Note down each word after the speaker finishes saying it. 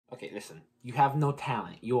Okay, listen. You have no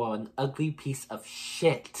talent. You are an ugly piece of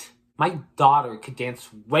shit. My daughter could dance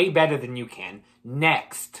way better than you can.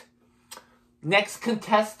 Next. Next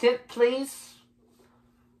contestant, please.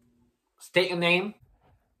 State your name.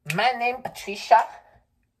 My name Patricia.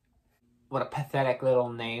 What a pathetic little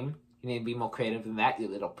name. You need to be more creative than that, you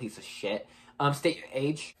little piece of shit. State your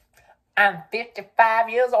age. I'm 55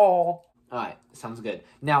 years old. Alright, sounds good.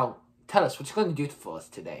 Now, tell us what you're going to do for us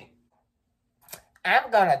today.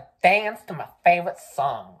 I'm gonna dance to my favorite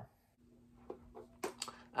song.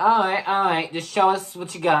 Alright. Just show us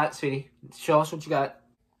what you got, sweetie. Show us what you got.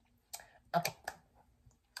 Okay.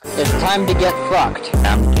 It's time to get fucked.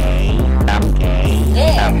 I'm gay. I'm gay.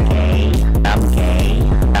 Yeah. I'm gay. I'm gay.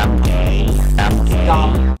 I'm gay. I'm gay.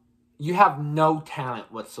 Stop. You have no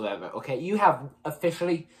talent whatsoever, okay? You have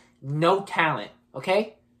officially no talent,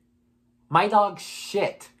 okay? My dog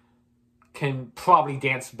shit can probably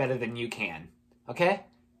dance better than you can, okay?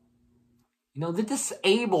 You know, the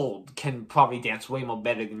disabled can probably dance way more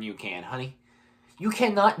better than you can, honey. You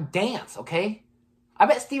cannot dance, okay? I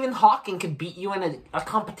bet Stephen Hawking could beat you in a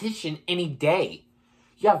competition any day.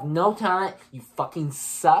 You have no talent. You fucking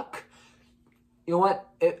suck. You know what?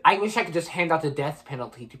 I wish I could just hand out the death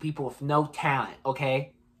penalty to people with no talent,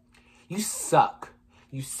 okay? You suck.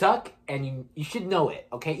 You suck, and you should know it,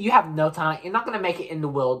 okay? You have no talent. You're not going to make it in the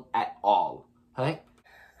world at all, right?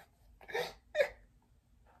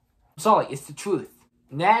 I'm sorry, it's the truth.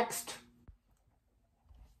 Next.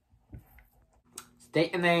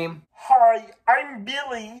 State your name. Hi, I'm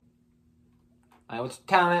Billy. What's your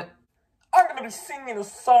talent? I'm gonna be singing a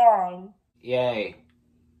song. Yay.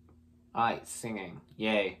 Alright, singing.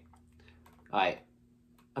 Yay. Alright.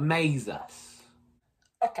 Amaze us.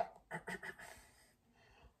 Okay.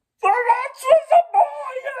 The once was a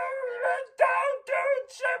boy who went down to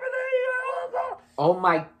Chimney. Oh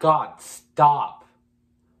my god, stop.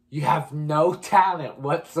 You have no talent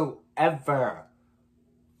whatsoever.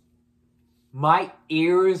 My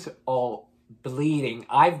ears are bleeding.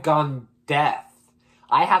 I've gone deaf.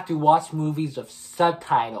 I have to watch movies with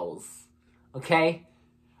subtitles. Okay?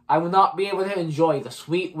 I will not be able to enjoy the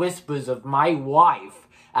sweet whispers of my wife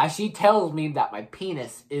as she tells me that my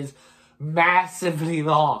penis is massively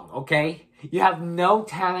long, okay? You have no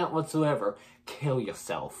talent whatsoever. Kill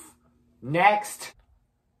yourself. Next.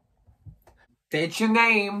 State your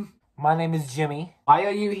name. My name is Jimmy. Why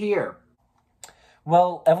are you here?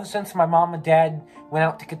 Well, ever since my mom and dad went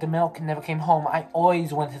out to get the milk and never came home, I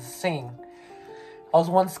always wanted to sing. I was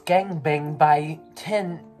once gangbanged by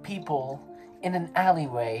 10 people in an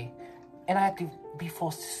alleyway, and I had to be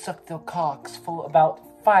forced to suck their cocks for about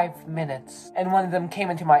 5 minutes. And one of them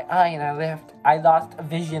came into my eye, and I lost a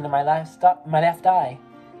vision in my left eye.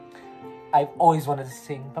 I've always wanted to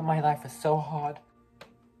sing, but my life is so hard.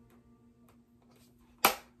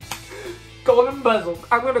 Golden Buzzle.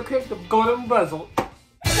 I'm gonna click the Golden Buzzle.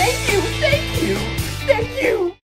 Thank you!